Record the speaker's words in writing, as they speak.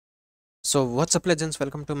So WhatsApp legends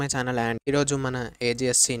welcome to my channel and ఈరోజు మన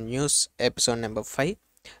AGSC news episode number 5.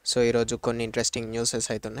 So ఈరోజు కొన్ని interesting newses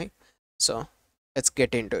అవుతున్నాయి. So let's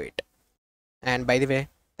get in to it. And by the way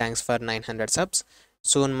thanks for 900 subs.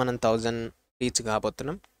 Soon మనం 1000 reach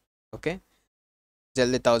కాబోతున్నాం. Okay,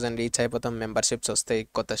 జల్దీ 1000 reach అయిపోతాం. Memberships వస్తాయి,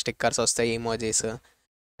 కొత్త స్టిక్కర్స్ వస్తాయి, ఇమోజీస్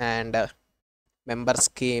అండ్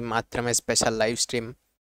మెంబర్స్కి మాత్రమే స్పెషల్ లైవ్ స్ట్రీమ్,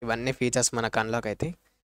 ఇవన్నీ ఫీచర్స్ మనకు అన్లాక్ అవుతాయి.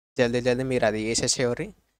 జల్దీ మీరు అది వేసేసేవారి.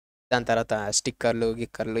 దాని తర్వాత స్టిక్కర్లు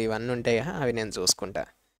గిక్కర్లు ఇవన్నీ ఉంటాయి, అవి నేను చూసుకుంటా.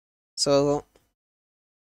 సో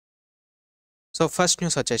ఫస్ట్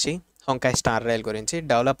న్యూస్ వచ్చేసి హొంకాయ్ స్టార్ రైల్ గురించి.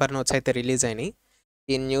 డెవలపర్ నోట్స్ అయితే రిలీజ్ అయినాయి.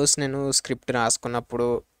 ఈ న్యూస్ నేను స్క్రిప్ట్ రాసుకున్నప్పుడు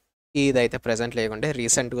ఇదైతే ప్రజెంట్ లేకుంటే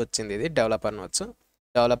రీసెంట్గా వచ్చింది ఇది డెవలపర్ నోట్స్.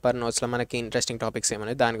 డెవలపర్ నోట్స్లో మనకి ఇంట్రెస్టింగ్ టాపిక్స్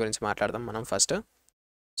ఏమన్నాయి దాని గురించి మాట్లాడదాం మనం ఫస్ట్.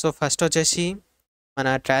 సో ఫస్ట్ వచ్చేసి మన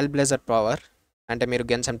ట్రయల్ బ్లేజర్ పవర్, అంటే మీరు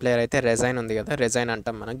గెన్షన్ ప్లేయర్ అయితే రెజైన్ ఉంది కదా, రెజైన్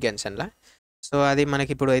అంటాం మనం గెన్షన్లో. సో అది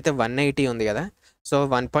మనకి ఇప్పుడు అయితే 180 ఉంది కదా. సో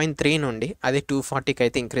 1.3 నుండి అది 240కి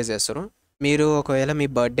అయితే ఇంక్రీజ్ చేస్తారు. మీరు ఒకవేళ మీ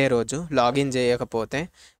బర్త్డే రోజు లాగిన్ చేయకపోతే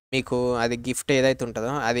మీకు అది గిఫ్ట్ ఏదైతే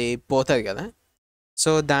ఉంటుందో అది పోతుంది కదా.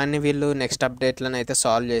 సో దాన్ని వీళ్ళు నెక్స్ట్ అప్డేట్లను అయితే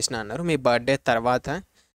సాల్వ్ చేసిన అన్నారు. మీ బర్త్డే తర్వాత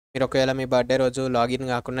మీరు ఒకవేళ మీ బర్త్డే రోజు లాగిన్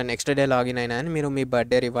కాకుండా నెక్స్ట్ డే లాగిన్ అయినా అని మీరు మీ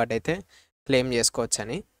బర్త్డే రివార్డ్ అయితే క్లెయిమ్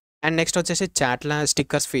చేసుకోవచ్చని. అండ్ నెక్స్ట్ వచ్చేసి చాట్ల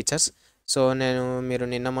స్టిక్కర్స్ ఫీచర్స్. సో మీరు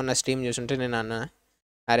నిన్న మొన్న స్ట్రీమ్ చూసుంటే నేను అన్నా,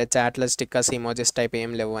 అరే చాట్లో స్టిక్కర్స్ ఇమోజెస్ టైప్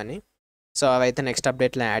ఏం లేవు అని. సో అవైతే నెక్స్ట్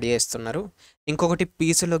అప్డేట్లో యాడ్ చేస్తున్నారు. ఇంకొకటి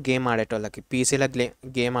పీసీలో గేమ్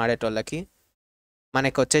ఆడేటోళ్ళకి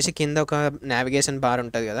మనకి వచ్చేసి కింద ఒక నావిగేషన్ బార్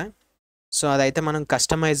ఉంటుంది కదా. సో అదైతే మనం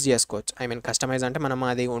కస్టమైజ్ చేసుకోవచ్చు. కస్టమైజ్ అంటే మనం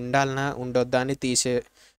అది ఉండాలన్నా ఉండొద్దా అని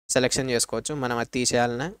సెలెక్షన్ చేసుకోవచ్చు. మనం అది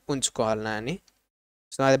తీసేయాలన్నా ఉంచుకోవాలన్నా అని.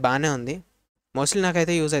 సో అది బాగానే ఉంది. మోస్ట్లీ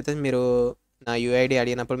నాకైతే యూజ్ అవుతుంది. మీరు నా యూఐడి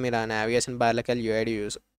అడిగినప్పుడు మీరు ఆ నావిగేషన్ బార్లోకి వెళ్ళి యూఐడి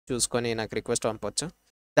చూసుకొని నాకు రిక్వెస్ట్ పంపవచ్చు.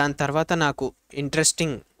 దాని తర్వాత నాకు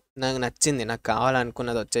నచ్చింది, నాకు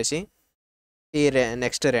కావాలనుకున్నది వచ్చేసి ఈ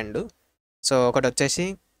నెక్స్ట్ 2. సో ఒకటి వచ్చేసి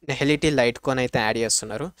హెలిటీ లైట్ కోన్ అయితే యాడ్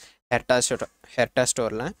చేస్తున్నారు హెర్టా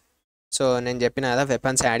స్టోర్లో. సో నేను చెప్పిన కదా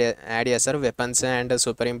వెపన్స్ యాడ్ చేస్తారు. Weapons and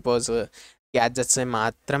super impose gadgets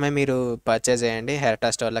మాత్రమే మీరు పర్చేజ్ చేయండి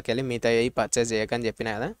హెర్టా స్టోర్లోకి వెళ్ళి, మిగతా పర్చేజ్ చేయకని చెప్పిన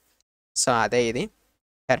కదా. సో అదే ఇది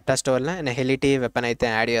హెర్టా స్టోర్లో హెలిటీ వెపన్ అయితే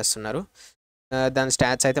యాడ్ చేస్తున్నారు. దాని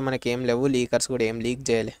స్టాట్స్ అయితే మనకి ఏం లేవు, లీకర్స్ కూడా ఏం లీక్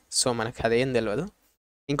చేయలే. సో మనకి అదేం తెలియదు.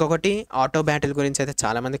 ఇంకొకటి ఆటో బ్యాటిల్ గురించి అయితే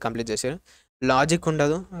చాలామంది కంప్లీట్ చేశారు. లాజిక్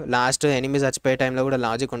ఉండదు, లాస్ట్ ఎనిమిది చచ్చిపోయే టైంలో కూడా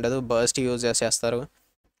లాజిక్ ఉండదు, బర్స్ట్ యూజ్ చేసేస్తారు.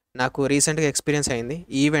 నాకు రీసెంట్గా ఎక్స్పీరియన్స్ అయింది.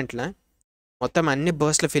 ఈవెంట్లో మొత్తం అన్ని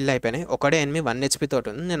బర్స్ట్లు ఫిల్ అయిపోయినాయి. ఒకడే ఎనిమి 1 HP తోటి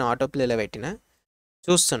ఉంది. నేను ఆటో ప్లేలో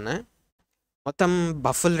చూస్తున్నా, మొత్తం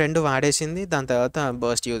బఫుల్ 2 వాడేసింది. దాని తర్వాత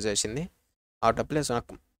బర్స్ట్ యూజ్ చేసింది ఆటో ప్లే. సో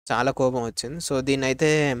నాకు చాలా కోపం వచ్చింది. సో దీన్ని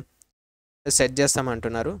అయితే సెట్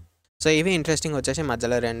చేస్తామంటున్నారు. సో ఇవి ఇంట్రెస్టింగ్ వచ్చేసి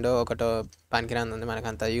మధ్యలో ఒకటో పనికిరాంది ఉంది, మనకు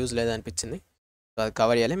అంత యూజ్ లేదనిపించింది. సో అది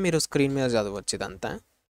కవర్ చేయాలి, మీరు స్క్రీన్ మీద చదవచ్చు ఇదంతా.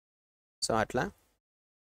 సో అట్లా.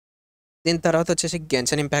 దీని తర్వాత వచ్చేసి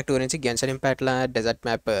గెన్షన్ ఇంపాక్ట్ గురించి. గెన్షన్ ఇంపాక్ట్లో డెజర్ట్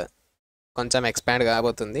మ్యాప్ కొంచెం ఎక్స్పాండ్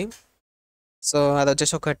కాబోతుంది. సో అది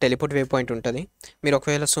వచ్చేసి ఒక టెలిపోర్ట్ వే పాయింట్ ఉంటుంది. మీరు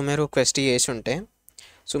ఒకవేళ సుమేరు క్వెస్ట్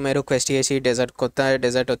చేసి కొత్త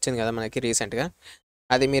డెజర్ట్ వచ్చింది కదా మనకి రీసెంట్గా,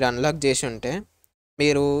 అది మీరు అన్లాక్ చేసి ఉంటే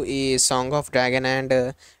మీరు ఈ song of dragon and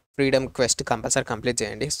freedom quest compulsory complete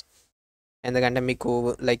చేయండి. ఎందుకంటే మీకు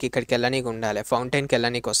లైక్ ఇక్కడికి వెళ్ళనీకి ఉండాలి, ఫౌంటైన్కి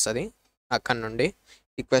వెళ్ళనీకి వస్తుంది అక్కడ నుండి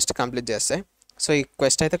ఈ క్వెస్ట్ కంప్లీట్ చేస్తే. సో ఈ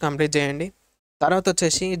క్వెస్ట్ అయితే కంప్లీట్ చేయండి. తర్వాత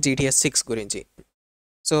వచ్చేసి GTS 6 గురించి.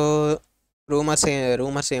 సో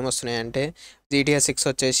రూమర్స్ ఏమొస్తున్నాయంటే GTS 6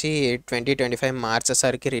 వచ్చేసి 2025 మార్చ్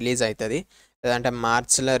సరికి రిలీజ్ అవుతుంది, లేదంటే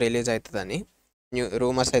మార్చ్లో రిలీజ్ అవుతుందని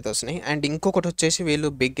రూమర్స్ అయితే వస్తున్నాయి. అండ్ ఇంకొకటి వచ్చేసి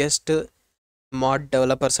వీళ్ళు బిగ్గెస్ట్ మాడ్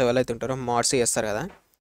డెవలపర్స్ ఎవరైతే ఉంటారో, మాడ్స్ చేస్తారు కదా,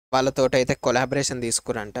 వాళ్ళతో అయితే కొలాబరేషన్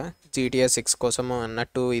తీసుకురంట GTS 6 కోసము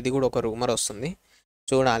అన్నట్టు. ఇది కూడా ఒక రూమర్ వస్తుంది,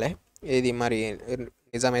 చూడాలి. ఇది మరి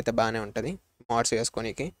నిజమైతే బాగానే ఉంటుంది మాడ్స్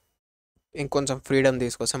చేసుకోనికి. ఇంకొంచెం ఫ్రీడమ్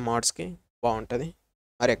తీసుకొస్తే మాడ్స్కి బాగుంటుంది,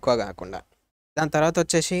 మరి ఎక్కువ కాకుండా. దాని తర్వాత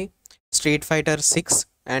వచ్చేసి street fighter 6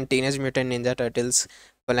 and teenage mutant ninja turtles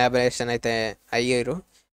collaboration అయితే అయ్యారు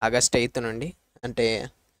ఆగస్ట్ 8 నుండి. అంటే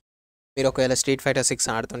మీరు ఒకవేళ స్ట్రీట్ ఫైటర్ 6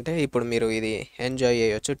 ఆడుతుంటే ఇప్పుడు మీరు ఇది ఎంజాయ్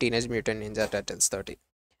చేయొచ్చు టీనేజ్ మ్యూటెంట్ నింజా టర్టిల్స్ తోటి.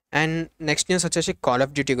 అండ్ నెక్స్ట్ న్యూస్ వచ్చేసి కాల్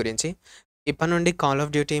ఆఫ్ డ్యూటీ గురించి. ఇప్పటి నుండి కాల్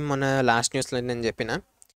ఆఫ్ డ్యూటీ మొన్న లాస్ట్ న్యూస్లో నేను చెప్పిన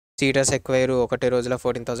చీటర్స్ ఎక్కువయ్యారు, ఒకటే రోజులో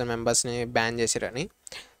 14,000 మెంబర్స్ని బ్యాన్ చేసిరని.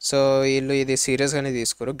 సో వీళ్ళు ఇది సీరియస్గానే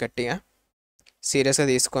తీసుకోరు, గట్టిగా సీరియస్గా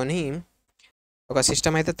తీసుకొని ఒక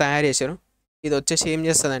సిస్టమ్ అయితే తయారు చేశారు. ఇది వచ్చేసి ఏం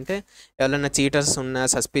చేస్తుందంటే ఎవరైనా చీటర్స్ ఉన్న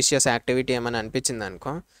సస్పిషియస్ యాక్టివిటీ ఏమైనా అనిపించింది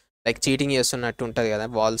అనుకో, లైక్ చీటింగ్ చేస్తున్నట్టు ఉంటుంది కదా,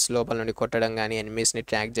 వాల్స్ లోపల నుండి కొట్టడం కానీ ఎనిమీస్ని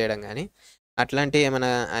ట్రాక్ చేయడం కానీ, అట్లాంటివి ఏమైనా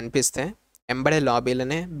అనిపిస్తే ఎంబడే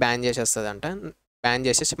లాబీలోనే బ్యాన్ చేసేస్తుందంట. బ్యాన్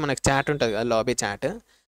చేసేసి మనకు చాట్ ఉంటుంది కదా, లాబీ చాట్,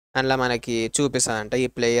 అందులో మనకి చూపిస్తుందంట ఈ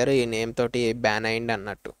ప్లేయర్ ఈ నేమ్ తోటి బ్యాన్ అయ్యింది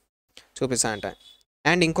అన్నట్టు చూపిస్తుందంట.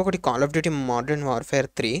 అండ్ ఇంకొకటి call of duty modern warfare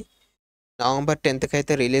 3 November 10th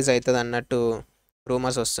అయితే రిలీజ్ అవుతుంది అన్నట్టు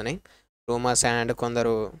రూమర్స్ వస్తున్నాయి. రూమర్స్ అండ్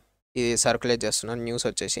కొందరు ఇది సర్క్యులేట్ చేస్తున్నారు న్యూస్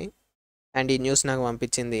వచ్చేసి. అండ్ ఈ న్యూస్ నాకు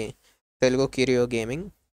పంపించింది తెలుగు క్యూరియో గేమింగ్.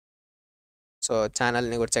 సో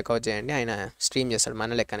ఛానల్ని కూడా చెక్అవుట్ చేయండి. ఆయన స్ట్రీమ్ చేస్తాడు,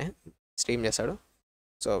 మన లెక్కనే స్ట్రీమ్ చేస్తాడు.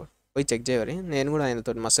 సో పోయి చెక్ చేయవరి. నేను కూడా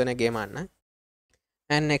ఆయనతో మస్తునే గేమ్ ఆడినా.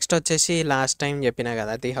 అండ్ నెక్స్ట్ వచ్చేసి లాస్ట్ టైం చెప్పినా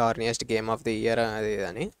కదా the హార్నియస్ట్ game of the year అది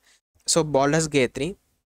అని. సో బాల్డర్స్ గేట్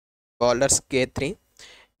 3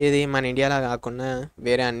 ఇది మన ఇండియాలో కాకుండా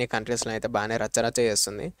వేరే అన్ని కంట్రీస్లో అయితే బాగానే రచ్చరచ్చ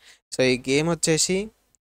చేస్తుంది. సో ఈ గేమ్ వచ్చేసి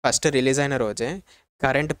ఫస్ట్ రిలీజ్ అయిన రోజే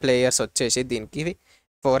కరెంట్ ప్లేయర్స్ వచ్చేసి దీనికి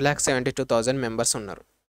 4,72,000 మెంబర్స్ ఉన్నారు.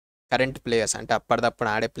 కరెంట్ ప్లేయర్స్ అంటే అప్పటిదప్పుడు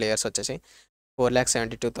ఆడే ప్లేయర్స్ వచ్చేసి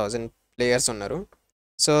 4,72,000 ప్లేయర్స్ ఉన్నారు.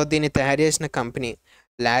 సో దీన్ని తయారు చేసిన కంపెనీ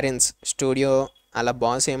లారెన్స్ స్టూడియో అలా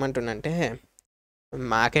బాస్ ఏమంటుండంటే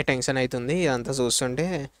మాకే టెన్షన్ అవుతుంది ఇదంతా చూస్తుంటే.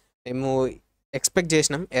 మేము ఎక్స్పెక్ట్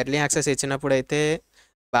చేసినాం ఎర్లీ యాక్సెస్ ఇచ్చినప్పుడు అయితే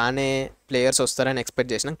బాగానే ప్లేయర్స్ వస్తారని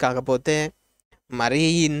ఎక్స్పెక్ట్ చేసినాం. కాకపోతే మరీ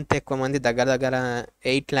ఇంత ఎక్కువ మంది దగ్గర దగ్గర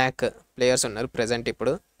 8 lakh ప్లేయర్స్ ఉన్నారు ప్రజెంట్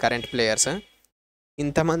ఇప్పుడు కరెంట్ ప్లేయర్స్.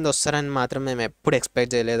 ఇంతమంది వస్తారని మాత్రం మేము ఎప్పుడు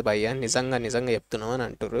ఎక్స్పెక్ట్ చేయలేదు భయ్య, నిజంగా నిజంగా చెప్తున్నాం అని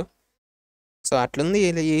అంటారు. సో అట్లుంది,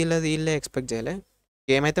 వీళ్ళే ఎక్స్పెక్ట్ చేయలే.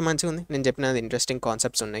 గేమ్ అయితే మంచిగా ఉంది, నేను చెప్పినది ఇంట్రెస్టింగ్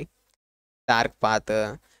కాన్సెప్ట్స్ ఉన్నాయి. డార్క్ పాత్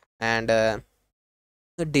అండ్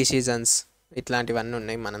డిసిజన్స్ ఇట్లాంటివన్నీ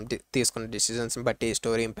ఉన్నాయి. మనం తీసుకున్న డిసిజన్స్ని బట్టి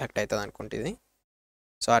స్టోరీ ఇంపాక్ట్ అవుతుంది అనుకుంటుంది.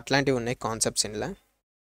 సో అట్లాంటివి ఉన్నాయి కాన్సెప్ట్స్ ఇందులో,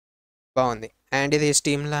 బాగుంది. అండ్ ఇది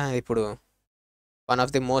స్టీమ్లో ఇప్పుడు one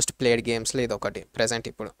of the most played గేమ్స్లో ఇది ఒకటి ప్రజెంట్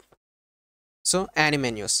ఇప్పుడు. So anime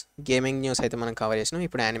news, gaming news అయితే మనం కవర్ చేసినాం.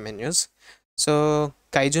 ఇప్పుడు anime news. So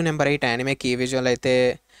kaiju number 8 anime key visual అయితే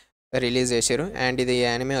రిలీజ్ చేశారు. అండ్ ఇది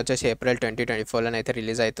యానిమే వచ్చేసి April 2024 అయితే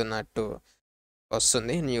రిలీజ్ అవుతున్నట్టు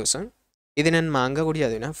వస్తుంది న్యూస్. ఇది నేను మాంగా కూడా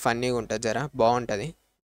చదివిన, ఫన్నీగా ఉంటుంది, జరా బాగుంటుంది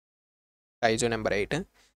కైజు నెంబర్ 8.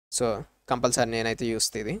 సో కంపల్సరీ నేనైతే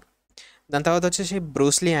చూస్తుంది. దాని తర్వాత వచ్చేసి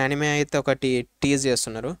బ్రూస్లీ యానిమే అయితే ఒకటి టీజ్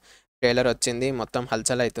చేస్తున్నారు. ట్రైలర్ వచ్చింది, మొత్తం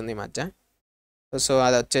హల్చల్ అవుతుంది ఈ మధ్య. సో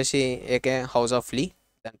అది వచ్చేసి ఏకే హౌస్ ఆఫ్ లీ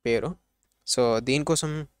దాని పేరు. సో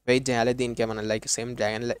దీనికోసం వెయిట్ చేయాలి. దీనికి ఏమైనా లైక్ సేమ్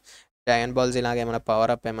డ్రాగన్ బాల్స్ ఇలాగ ఏమైనా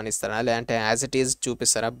పవర్ అప్ ఏమైనా ఇస్తారా, లేదంటే యాజ్ ఇట్ ఈజ్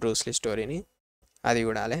చూపిస్తారా బ్రూస్లీ స్టోరీని, అది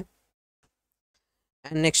చూడాలి.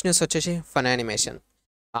 అండ్ నెక్స్ట్ న్యూస్ వచ్చేసి fun animation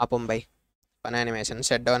ఆపంబై. Fun animation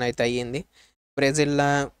shut down అయితే అయ్యింది. బ్రెజిల్లో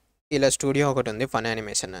ఇలా స్టూడియో ఒకటి ఉంది ఫన్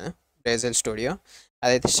యానిమేషన్, బ్రెజిల్ స్టూడియో.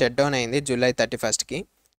 అదైతే షట్ డౌన్ అయింది July 31st.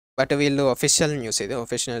 బట్ వీళ్ళు ఒఫిషియల్ న్యూస్, ఇది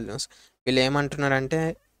ఒఫిషియల్ న్యూస్. వీళ్ళు ఏమంటున్నారంటే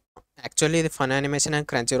యాక్చువల్లీ ఇది fun animation and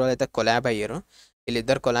crunchy role అయితే కొలాబ్ అయ్యారు,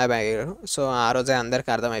 వీళ్ళిద్దరు కొలాబ్ అయ్యారు. సో ఆ రోజే అందరికీ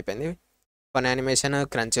అర్థమైపోయింది fun animation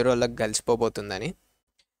crunchy రోల్లోకి కలిసిపోబోతుందని.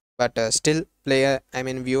 But still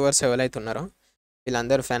viewers ఎవరైతే ఉన్నారో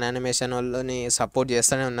వీళ్ళందరూ ఫన్ యానిమేషన్ వాళ్ళని సపోర్ట్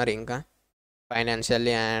చేస్తూనే ఉన్నారు. ఇంకా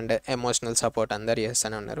ఫైనాన్షియల్లీ అండ్ ఎమోషనల్ సపోర్ట్ అందరు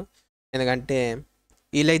చేస్తూనే ఉన్నారు. ఎందుకంటే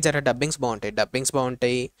వీళ్ళకి జర డబ్బింగ్స్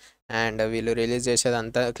బాగుంటాయి అండ్ వీళ్ళు రిలీజ్ చేసేది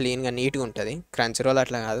అంతా క్లీన్గా నీట్గా ఉంటుంది. క్రంచీ రోల్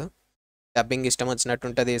అట్లా కాదు, డబ్బింగ్ ఇష్టం వచ్చినట్టు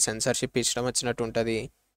ఉంటుంది, సెన్సర్షిప్ ఇష్టం వచ్చినట్టు ఉంటుంది.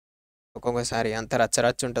 ఒక్కొక్కసారి అంత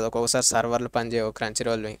రచ్చరచ్చు ఉంటుంది, ఒక్కొక్కసారి సర్వర్లు పనిచేయవు క్రంచీ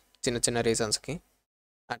రోల్వి చిన్న చిన్న రీజన్స్కి.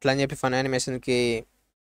 అట్లా అని చెప్పి ఫన్ యానిమేషన్కి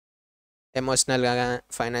ఎమోషనల్గా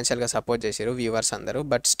ఫైనాన్షియల్గా సపోర్ట్ చేశారు వ్యూవర్స్ అందరూ.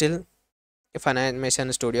 But still fun animation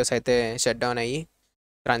studios అయితే షట్ డౌన్ అయ్యి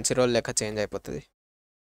క్రంచీ రోల్ లెక్క చేంజ్ అయిపోతుంది.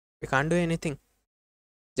 We can't do anything,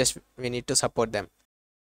 just we need to support them.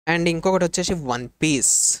 And ఇంకొకటి వచ్చేసి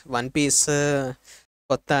వన్ పీస్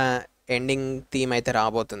కొత్త ఎండింగ్ థీమ్ అయితే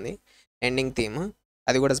రాబోతుంది. ఎండింగ్ థీమ్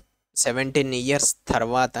అది కూడా 17 years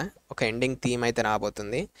తర్వాత ఒక ఎండింగ్ థీమ్ అయితే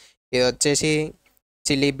రాబోతుంది. ఇది వచ్చేసి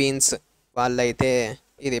చిల్లీ బీన్స్ వాళ్ళైతే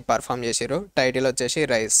ఇది పర్ఫామ్ చేసారు. టైటిల్ వచ్చేసి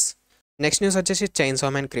రైస్. నెక్స్ట్ న్యూస్ వచ్చేసి చైన్సా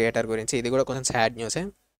మ్యాన్ క్రియేటర్ గురించి, ఇది కూడా కొంచెం సాడ్ న్యూసే.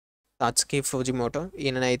 తాత్సుకి ఫుజిమోటో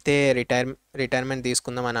ఈయనైతే రిటైర్మెంట్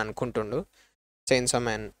తీసుకుందామని అనుకుంటుండు. చైన్సా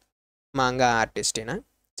మ్యాన్ మాంగా ఆర్టిస్ట్ ఈయన,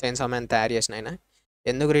 చైన్సా మ్యాన్ తయారు చేసిన ఆయన.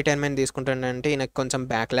 ఎందుకు రిటైర్మెంట్ తీసుకుంటాడంటే ఈయనకు కొంచెం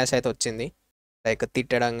బ్యాక్లాష్ అయితే వచ్చింది, లైక్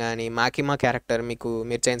తిట్టడం కానీ. మాకిమా క్యారెక్టర్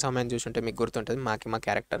మీరు చైన్సా మ్యాన్ చూసుంటే మీకు గుర్తుంటుంది మాకిమా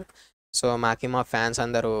క్యారెక్టర్. సో మాకిమా ఫ్యాన్స్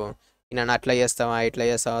అందరూ ఈయనను అట్లా చేస్తావా ఇట్లా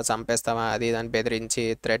చేస్తావా చంపేస్తావా అది దాన్ని బెదిరించి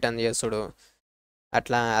థ్రెటన్ చేసుడు,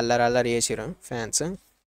 అట్లా అల్లరి చేసిరు fans.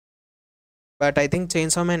 But I think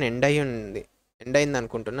చైన్సా man end అయింది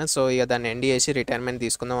అనుకుంటున్నా. సో ఇక దాన్ని ఎండ్ చేసి రిటైర్మెంట్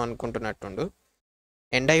తీసుకుందాం అనుకుంటున్నట్టుండు.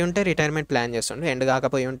 ఎండ్ అయి ఉంటే రిటైర్మెంట్ ప్లాన్ చేస్తుండు, ఎండ్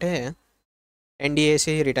కాకపోయి ఉంటే ఎండ్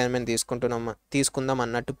చేసి రిటైర్మెంట్ తీసుకుందాం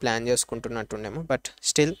అన్నట్టు ప్లాన్ చేసుకుంటున్నట్టుండేమో. బట్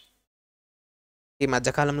స్టిల్ ఈ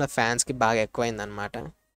మధ్యకాలంలో ఫ్యాన్స్కి బాగా ఎక్కువైందనమాట,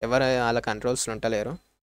 ఎవరు వాళ్ళ కంట్రోల్స్లో ఉంటలేరు.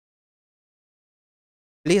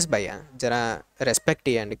 ప్లీజ్ భయ్య జరా రెస్పెక్ట్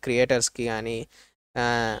ఇవ్వండి క్రియేటర్స్కి కానీ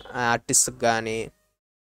ఆర్టిస్ట్కి కానీ.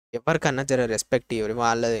 ఎవరికన్నా జర రెస్పెక్ట్ ఇవ్వరు.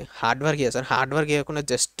 వాళ్ళది హార్డ్ వర్క్ చేస్తారు. హార్డ్ వర్క్ చేయకుండా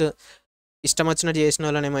జస్ట్ ఇష్టం వచ్చినట్టు చేసిన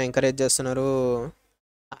వాళ్ళనేమో ఎంకరేజ్ చేస్తున్నారు.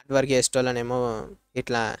 హార్డ్ వర్క్ చేసేటోళ్ళనేమో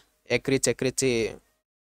ఇట్లా ఎక్కిరిచ్చి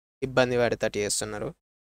ఇబ్బంది పడేటట్టు చేస్తున్నారు.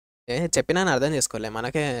 చెప్పినా అర్థం చేసుకోలే,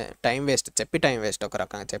 మనకే టైం వేస్ట్, టైం వేస్ట్ ఒక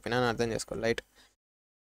రకంగా చెప్పినా అర్థం చేసుకోవాలి, రైట్.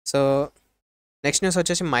 సో నెక్స్ట్ న్యూస్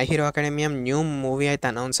వచ్చేసి my hero academia new movie అయితే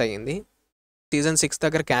అనౌన్స్ అయ్యింది. సీజన్ 6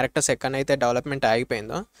 దగ్గర క్యారెక్టర్స్ ఎక్కడైతే డెవలప్మెంట్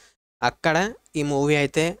ఆగిపోయిందో అక్కడ ఈ మూవీ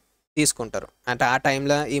అయితే తీసుకుంటారు. అంటే ఆ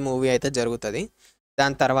టైంలో ఈ మూవీ అయితే జరుగుతుంది.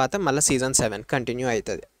 దాని తర్వాత మళ్ళీ సీజన్ 7 కంటిన్యూ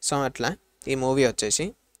అవుతుంది. సో అట్లా ఈ మూవీ వచ్చేసి.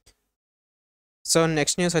 సో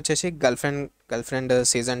నెక్స్ట్ న్యూస్ వచ్చేసి girl friend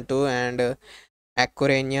season 2 and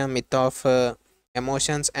అక్యురేనియా myth of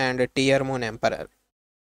emotions and tear moon emperor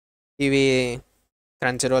ఇవి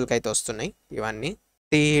క్రంచ్ రోల్కి అయితే వస్తున్నాయి ఇవన్నీ.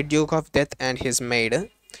 The Duke of death and his maid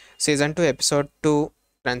season 2 episode 2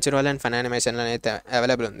 crunch role and fun యానిమేషన్లో అయితే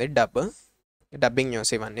అవైలబుల్ ఉంది. డబ్బింగ్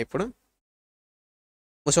న్యూస్ ఇవన్నీ ఇప్పుడు.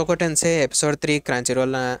 ముసోకో టెన్సే ఎపిసోడ్ 3 క్రంచ్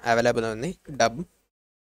రోల్ అవైలబుల్ ఉంది dub.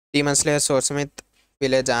 Demon slayer సోర్స్మిత్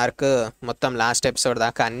village arc మొత్తం లాస్ట్ ఎపిసోడ్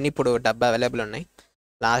దాకా అన్ని ఇప్పుడు డబ్ అవైలబుల్ ఉన్నాయి.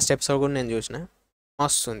 లాస్ట్ ఎపిసోడ్ కూడా నేను చూసిన,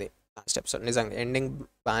 వస్తుంది లాస్ట్ ఎపిసోడ్. నిజంగా ఎండింగ్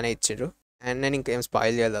బాగానే ఇచ్చిండ్రు. అండ్ నేను ఇంకేం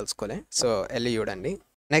స్పాయిల్ చేయదలుచుకోలే, సో వెళ్ళి చూడండి.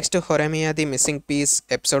 Next హొరమియా the missing piece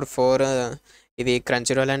episode 4 ఇది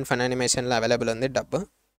crunch role and fun యానిమేషన్లో available ఉంది dub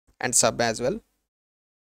and sub as well.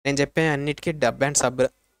 నేను చెప్పే అన్నిటికీ డబ్ అండ్ సబ్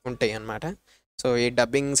ఉంటాయి అన్నమాట. సో ఈ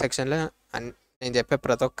డబ్బింగ్ సెక్షన్లో నేను చెప్పే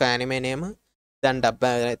ప్రతి ఒక్క యానిమే నేమ్ దాని డబ్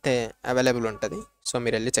అయితే అవైలబుల్ ఉంటుంది. సో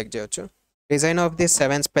మీరు వెళ్ళి చెక్ చేయొచ్చు. Design of the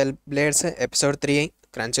 7 spell blades episode 3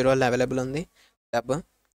 crunch role available ఉంది dub.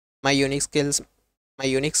 My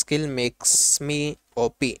unique skill makes me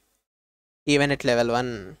OP even at level 1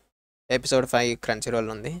 episode 5 crunch role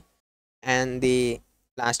ఉంది. And the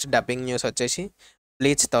last dubbing news వచ్చేసి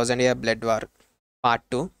bleach 1000 Year blood war part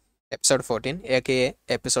 2 episode 14 AKA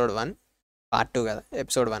episode 1 part 2 కదా,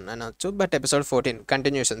 episode 1 అనొచ్చు, but episode 14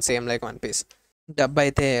 continuation same like one piece. Dub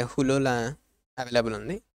అయితే హులులా available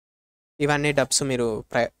ఉంది. ఇవన్నీ dubs మీరు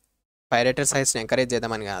pirated సైట్స్ని encourage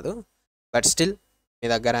చేద్దామని కాదు, బట్ స్టిల్ మీ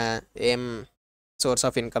దగ్గర ఏం సోర్స్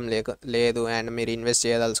ఆఫ్ ఇన్కమ్ లేదు అండ్ మీరు ఇన్వెస్ట్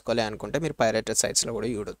చేయదలుచుకోలే అనుకుంటే మీరు పైరేటెడ్ సైట్స్లో కూడా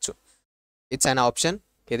చూడొచ్చు. It's an option.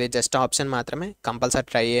 ఇది జస్ట్ ఆప్షన్ మాత్రమే, కంపల్సరీ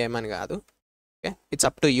ట్రై చేయమని కాదు. Okay, it's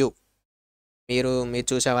up to you. మీరు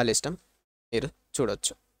చూసే వాళ్ళ ఇష్టం, మీరు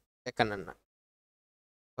చూడొచ్చు ఎక్కడన్నా.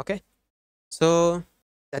 Okay, so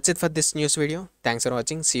that's it for this news video. Thanks for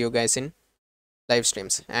watching. See you guys in live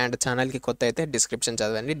streams. And ఛానల్కి కొత్త అయితే డిస్క్రిప్షన్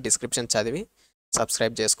చదవండి. డిస్క్రిప్షన్ చదివి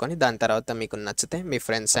సబ్స్క్రైబ్ చేసుకొని దాని తర్వాత మీకు నచ్చితే మీ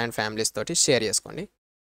ఫ్రెండ్స్ అండ్ ఫ్యామిలీస్ తోటి షేర్ చేసుకోండి.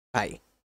 బాయ్.